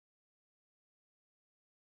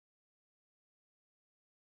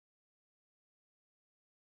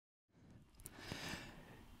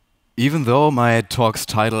Even though my talk's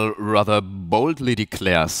title rather boldly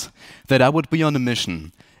declares that I would be on a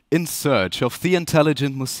mission in search of the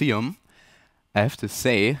intelligent museum, I have to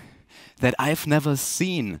say that I've never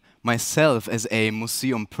seen myself as a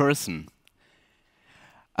museum person.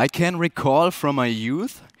 I can recall from my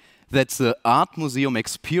youth that the art museum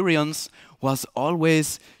experience was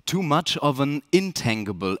always too much of an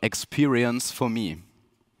intangible experience for me.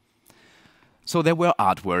 So there were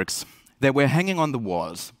artworks, they were hanging on the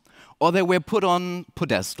walls, or they were put on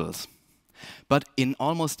pedestals. But in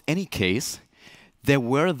almost any case, there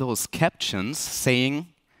were those captions saying,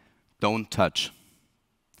 "Don't touch."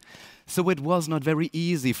 So it was not very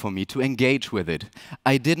easy for me to engage with it.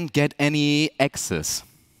 I didn't get any access.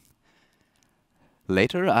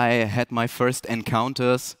 Later, I had my first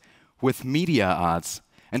encounters with media arts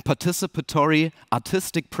and participatory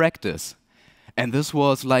artistic practice. And this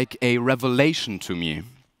was like a revelation to me.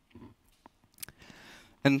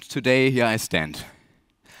 And today, here I stand.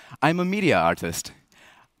 I'm a media artist.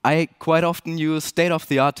 I quite often use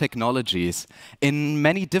state-of-the-art technologies in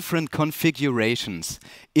many different configurations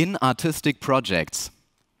in artistic projects.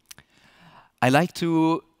 I like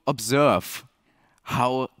to observe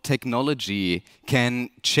how technology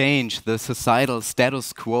can change the societal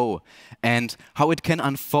status quo and how it can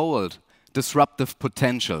unfold disruptive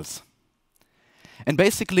potentials. And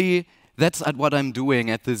basically, that's what I'm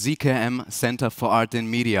doing at the ZKM Center for Art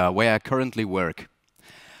and Media, where I currently work.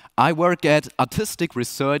 I work at artistic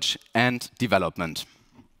research and development.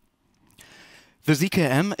 The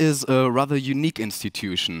ZKM is a rather unique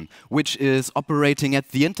institution, which is operating at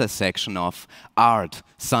the intersection of art,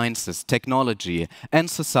 sciences, technology, and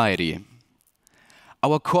society.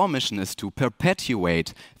 Our core mission is to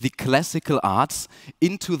perpetuate the classical arts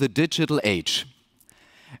into the digital age.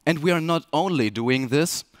 And we are not only doing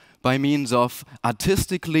this by means of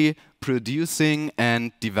artistically producing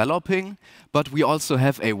and developing, but we also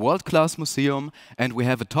have a world-class museum and we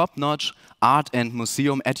have a top-notch art and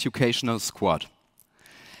museum educational squad.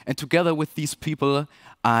 And together with these people,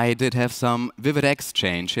 I did have some vivid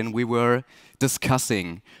exchange and we were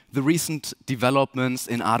discussing the recent developments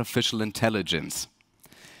in artificial intelligence.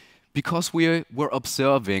 Because we were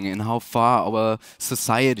observing in how far our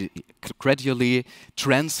society gradually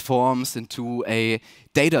transforms into a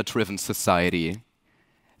data-driven society.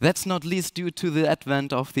 That's not least due to the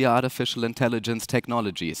advent of the artificial intelligence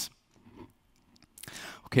technologies.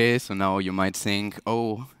 Okay, so now you might think,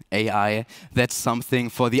 oh, AI, that's something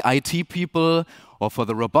for the IT people or for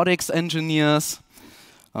the robotics engineers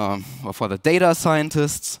or for the data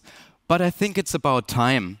scientists. But I think it's about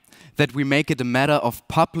time that we make it a matter of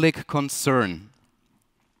public concern.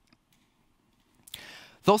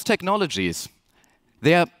 Those technologies,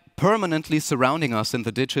 they are permanently surrounding us in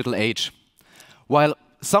the digital age. While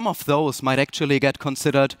some of those might actually get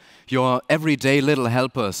considered your everyday little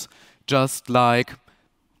helpers, just like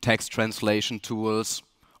text translation tools,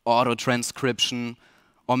 auto transcription,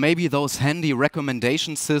 or maybe those handy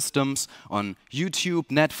recommendation systems on YouTube,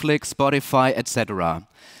 Netflix, Spotify, etc.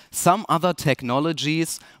 Some other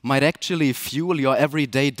technologies might actually fuel your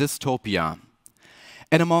everyday dystopia.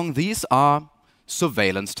 And among these are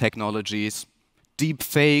surveillance technologies, deep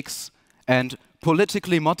fakes, and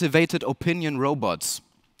politically motivated opinion robots.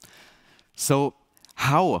 So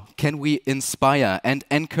how can we inspire and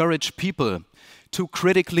encourage people to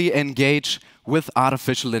critically engage with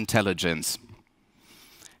artificial intelligence?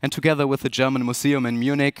 And together with the German Museum in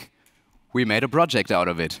Munich, we made a project out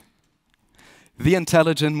of it. The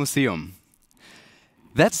Intelligent Museum.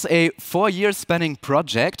 That's a 4-year spanning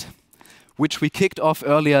project which we kicked off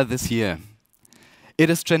earlier this year. It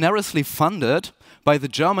is generously funded by the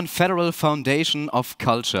German Federal Foundation of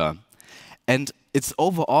Culture. And its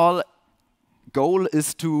overall goal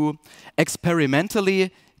is to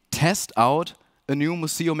experimentally test out a new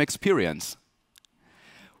museum experience.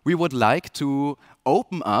 We would like to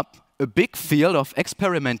open up a big field of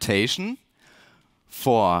experimentation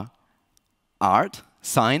for art,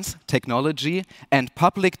 science, technology, and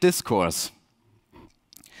public discourse.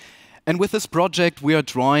 And with this project, we are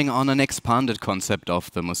drawing on an expanded concept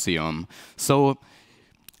of the museum. So,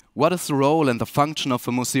 what is the role and the function of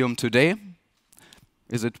a museum today?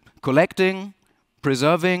 Is it collecting,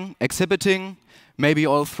 preserving, exhibiting? Maybe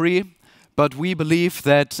all three. But we believe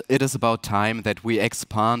that it is about time that we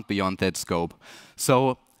expand beyond that scope.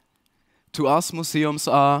 So, to us, museums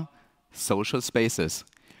are social spaces.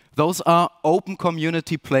 Those are open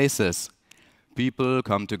community places. People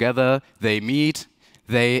come together, they meet,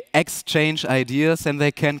 they exchange ideas, and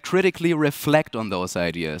they can critically reflect on those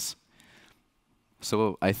ideas.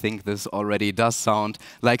 So I think this already does sound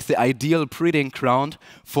like the ideal breeding ground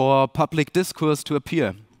for public discourse to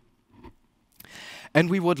appear. And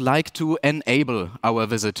we would like to enable our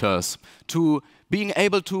visitors to being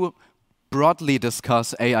able to broadly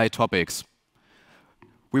discuss AI topics.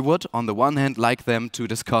 We would, on the one hand, like them to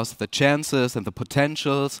discuss the chances and the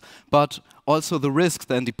potentials, but also the risks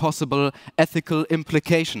and the possible ethical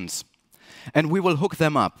implications. And we will hook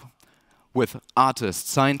them up with artists,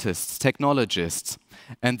 scientists, technologists.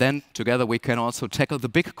 And then together we can also tackle the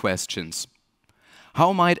big questions.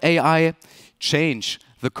 How might AI change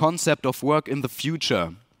the concept of work in the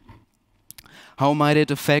future? How might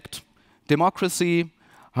it affect democracy?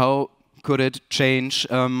 How could it change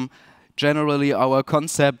generally our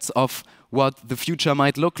concepts of what the future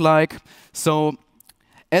might look like? So,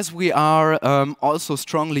 as we are also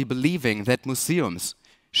strongly believing that museums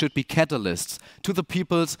should be catalysts to the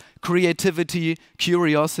people's creativity,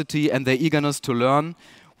 curiosity, and their eagerness to learn,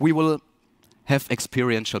 we will have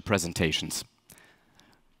experiential presentations.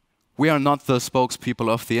 We are not the spokespeople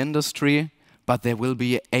of the industry, but there will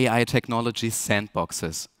be AI technology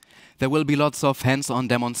sandboxes. There will be lots of hands-on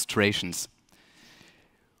demonstrations.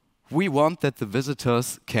 We want that the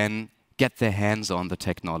visitors can get their hands on the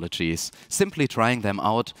technologies, simply trying them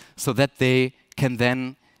out so that they can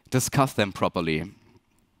then discuss them properly.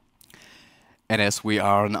 And as we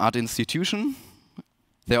are an art institution,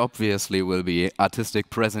 there obviously will be artistic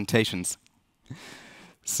presentations.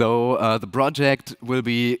 So the project will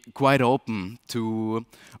be quite open to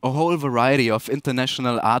a whole variety of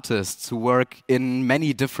international artists who work in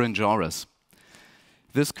many different genres.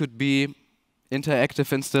 This could be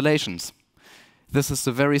interactive installations. This is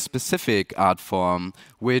a very specific art form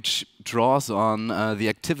which draws on the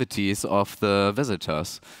activities of the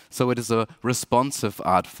visitors. So it is a responsive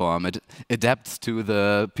art form. It adapts to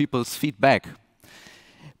the people's feedback.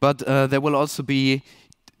 But there will also be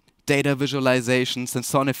data visualizations and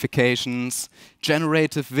sonifications,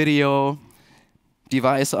 generative video,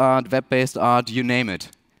 device art, web-based art, you name it.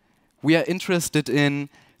 We are interested in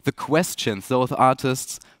the questions those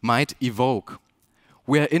artists might evoke.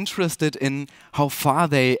 We are interested in how far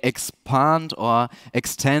they expand or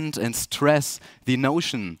extend and stress the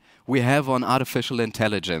notion we have on artificial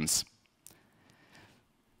intelligence.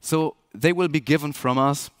 So they will be given from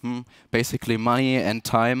us basically money and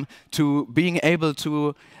time to being able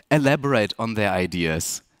to elaborate on their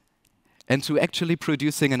ideas and to actually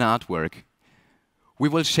producing an artwork. We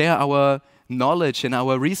will share our knowledge and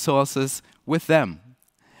our resources with them,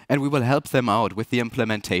 and we will help them out with the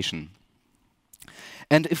implementation.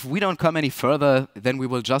 And if we don't come any further, then we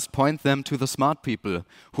will just point them to the smart people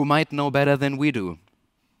who might know better than we do.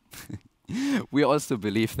 We also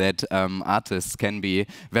believe that artists can be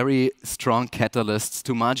very strong catalysts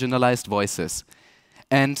to marginalized voices.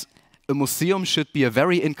 And a museum should be a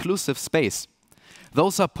very inclusive space.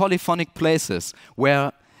 Those are polyphonic places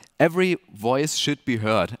where every voice should be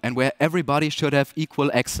heard and where everybody should have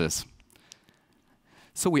equal access.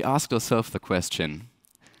 So we asked ourselves the question,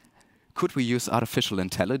 could we use artificial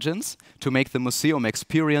intelligence to make the museum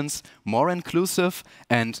experience more inclusive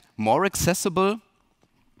and more accessible?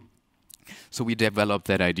 So we developed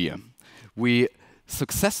that idea. We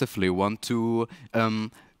successively want to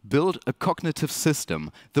build a cognitive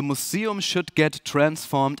system. The museum should get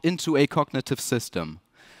transformed into a cognitive system.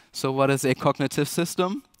 So what is a cognitive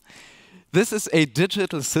system? This is a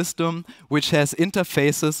digital system which has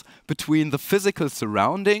interfaces between the physical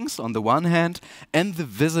surroundings on the one hand and the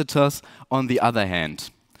visitors on the other hand.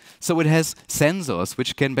 So it has sensors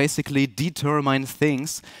which can basically determine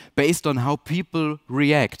things based on how people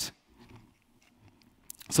react.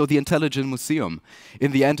 So the intelligent museum,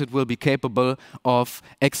 in the end, it will be capable of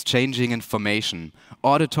exchanging information,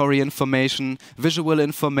 auditory information, visual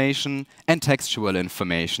information, and textual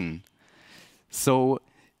information. So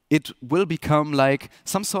it will become like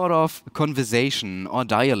some sort of conversation or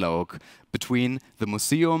dialogue between the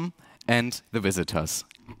museum and the visitors.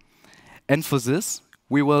 And for this,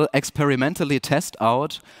 we will experimentally test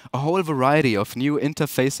out a whole variety of new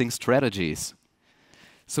interfacing strategies.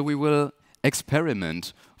 So we will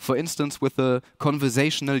experiment, for instance, with the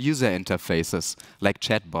conversational user interfaces like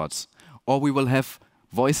chatbots, or we will have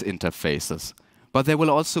voice interfaces. But there will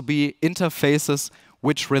also be interfaces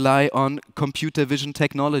which rely on computer vision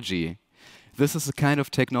technology. This is a kind of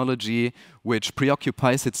technology which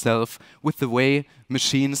preoccupies itself with the way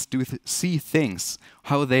machines see things,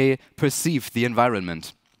 how they perceive the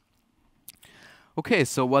environment. Okay,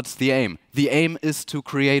 so what's the aim? The aim is to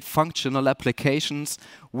create functional applications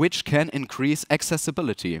which can increase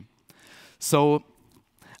accessibility. So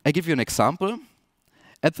I give you an example.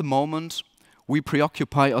 At the moment, we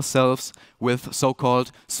preoccupy ourselves with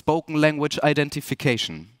so-called spoken language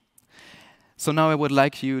identification. So now I would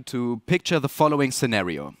like you to picture the following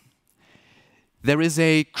scenario. there is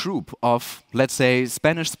a group of, let's say,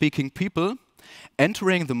 Spanish-speaking people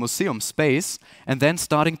entering the museum space and then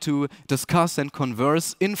starting to discuss and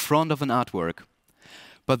converse in front of an artwork.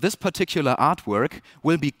 But this particular artwork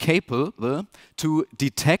will be capable to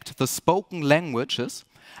detect the spoken languages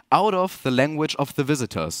out of the language of the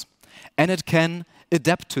visitors. And it can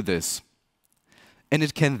adapt to this. And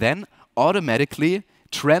it can then automatically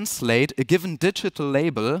translate a given digital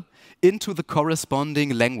label into the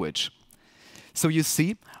corresponding language. So you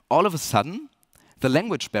see, all of a sudden, the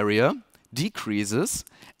language barrier decreases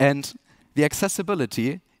and the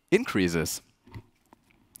accessibility increases.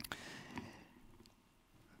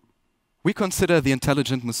 We consider the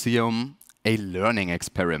Intelligent Museum a learning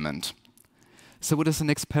experiment. So it is an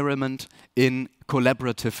experiment in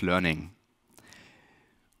collaborative learning.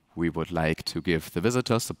 We would like to give the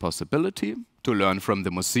visitors the possibility to learn from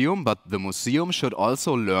the museum, but the museum should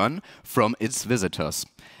also learn from its visitors.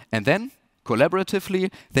 And then,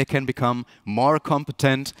 collaboratively, they can become more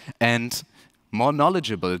competent and more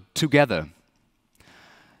knowledgeable together.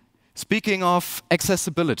 Speaking of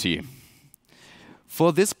accessibility,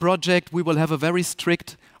 for this project, we will have a very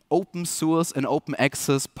strict open source and open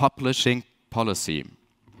access publishing policy.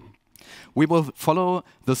 We will follow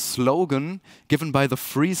the slogan given by the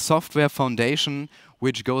Free Software Foundation,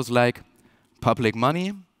 which goes like public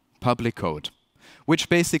money, public code, which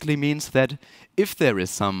basically means that if there is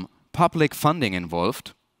some public funding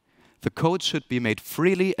involved, the code should be made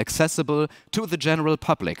freely accessible to the general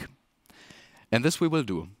public. And this we will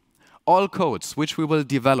do. All codes which we will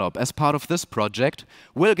develop as part of this project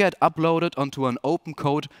will get uploaded onto an open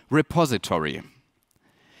code repository.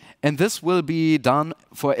 And this will be done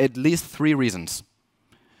for at least 3 reasons.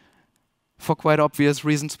 For quite obvious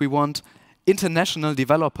reasons, we want international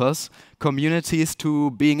developers, communities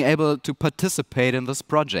to being able to participate in this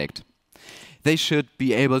project. They should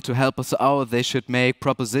be able to help us out, they should make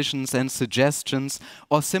propositions and suggestions,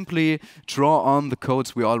 or simply draw on the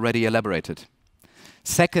codes we already elaborated.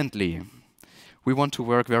 Secondly, we want to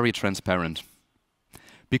work very transparent.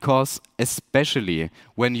 Because especially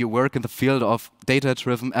when you work in the field of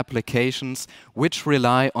data-driven applications which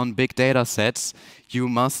rely on big data sets, you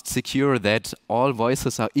must secure that all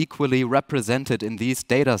voices are equally represented in these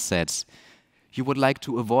data sets. You would like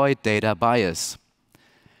to avoid data bias.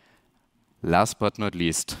 Last but not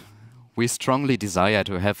least, we strongly desire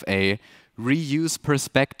to have a reuse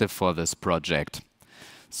perspective for this project.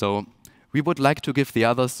 So we would like to give the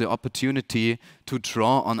others the opportunity to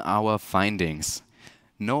draw on our findings.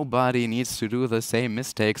 Nobody needs to do the same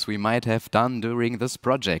mistakes we might have done during this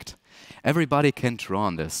project. Everybody can draw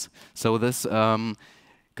on this. So this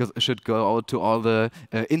should go out to all the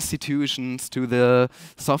institutions, to the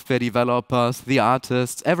software developers, the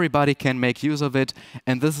artists. Everybody can make use of it.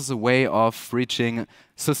 And this is a way of reaching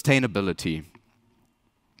sustainability.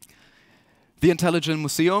 The Intelligent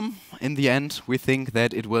Museum, in the end, we think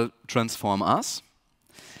that it will transform us.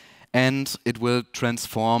 And it will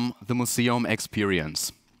transform the museum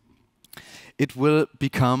experience. It will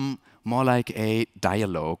become more like a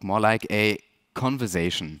dialogue, more like a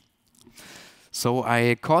conversation. So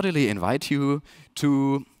I cordially invite you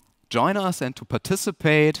to join us and to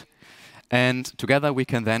participate, and together we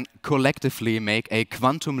can then collectively make a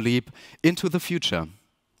quantum leap into the future.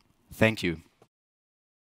 Thank you.